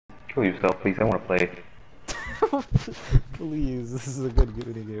Kill yourself, please. I want to play. Please, this is a good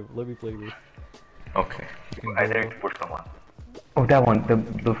mini game. Let me play this. Okay. I dare to push someone. Oh, that one.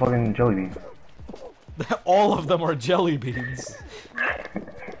 The fucking jelly bean. All of them are jelly beans.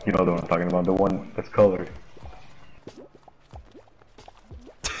 You know the one I'm talking about. The one that's colored.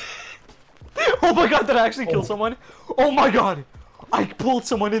 Oh my god, did I actually kill someone? Oh my god! I pulled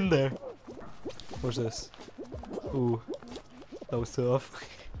someone in there. Where's this? Ooh. That was tough.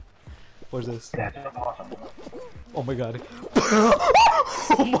 Where's this? That's awesome. Oh my god.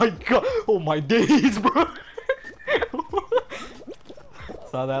 Oh my god. Oh my days, bro.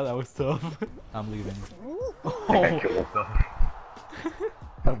 Saw that? That was tough. I'm leaving. I think I Oh, killed myself.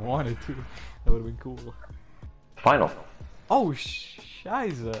 I wanted to. That would have been cool. Final. Oh,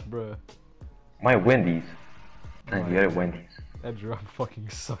 shiza, bro. My Wendy's. And you had Wendy's. That drop fucking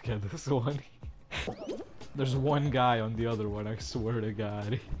suck at this one. There's one guy on the other one, I swear to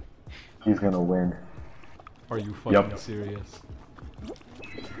god. He's gonna win. Are you fucking Yup. serious?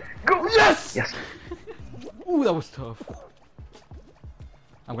 Go! Yes! Yes! Ooh, that was tough.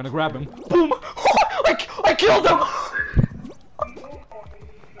 I'm gonna grab him. Boom! I killed him!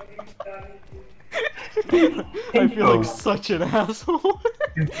 I feel like such an asshole.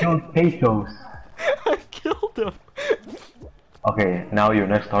 You killed Pecos. I killed him. Okay, now your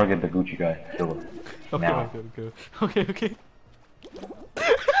next target, the Gucci guy. Kill him. Okay, Now. okay.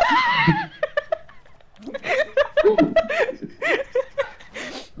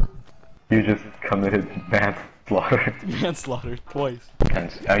 You just committed manslaughter. Manslaughter twice.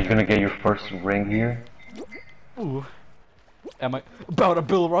 And are you gonna get your first ring here? Ooh. Am I about a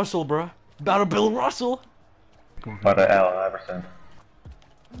Bill Russell, bruh? About a Bill Russell? About a Allen Iverson.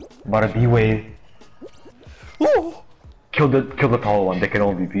 About a D-Wade. Ooh! Kill the tall one. There can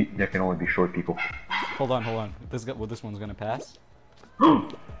only be short people. Hold on. This one's gonna pass. You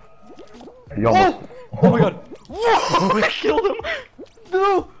Oh! almost. Oh my god! Whoa! I killed him!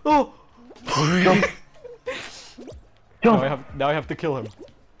 No! Oh! Jump! Jump! Now I have to kill him.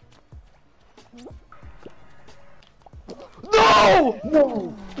 No!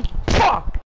 No!